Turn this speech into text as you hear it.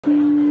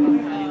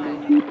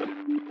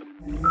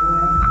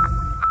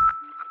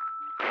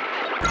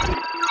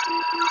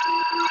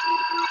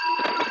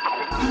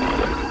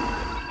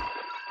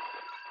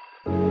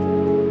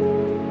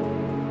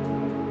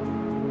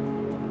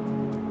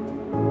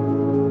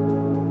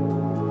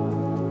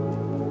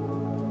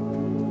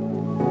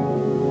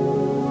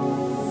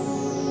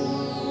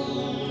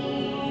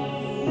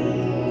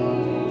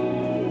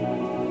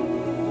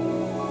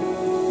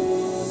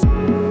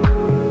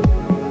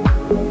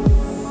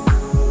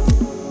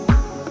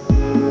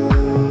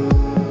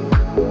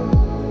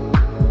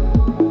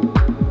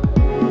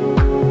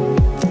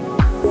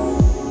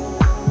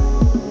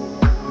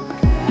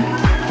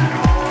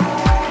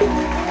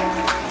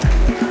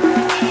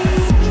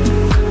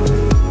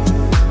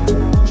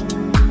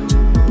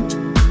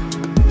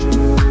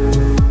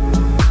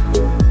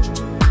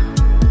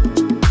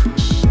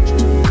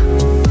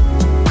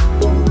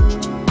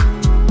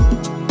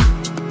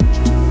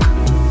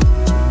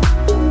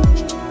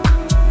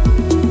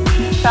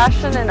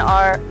Fashion and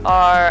art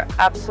are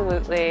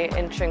absolutely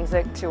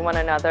intrinsic to one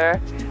another.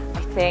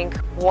 I think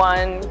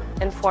one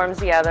informs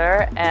the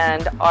other,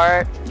 and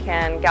art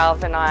can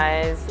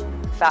galvanize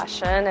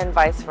fashion and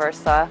vice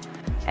versa.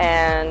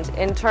 And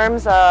in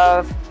terms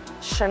of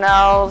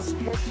Chanel's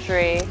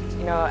history,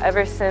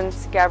 ever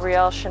since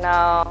Gabrielle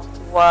Chanel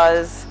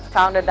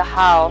founded the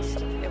house,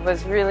 it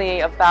was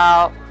really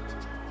about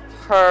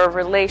her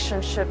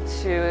relationship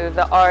to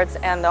the arts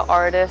and the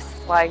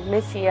artists like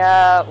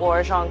Misia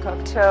or Jean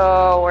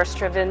Cocteau or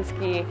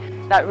Stravinsky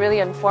that really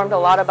informed a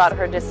lot about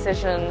her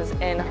decisions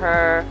in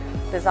her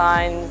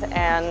designs.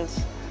 And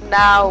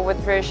now with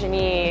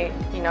Virginie,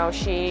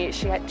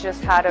 she had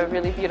just had a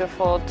really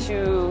beautiful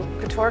 2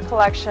 couture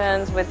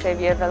collections with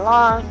Xavier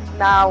Vallon.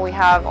 Now we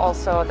have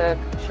also the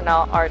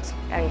Chanel Arts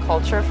and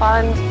Culture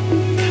Fund.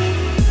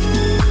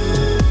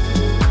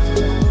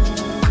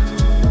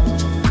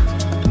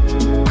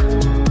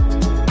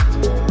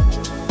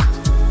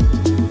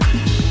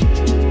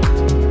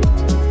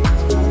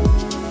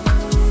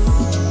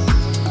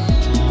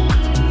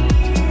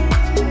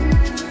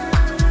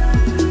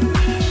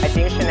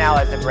 Chanel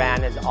as a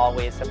brand has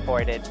always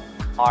supported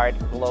art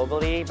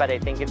globally, but I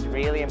think it's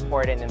really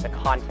important in the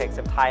context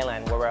of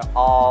Thailand, where we're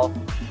all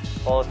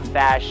both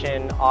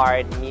fashion,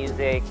 art,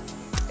 music,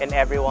 and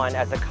everyone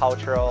as a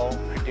cultural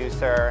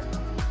producer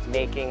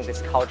making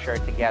this culture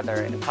together.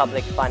 And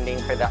public funding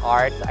for the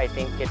arts, I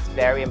think it's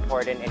very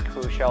important and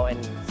crucial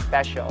and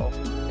special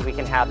that we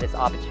can have this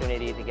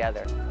opportunity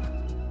together.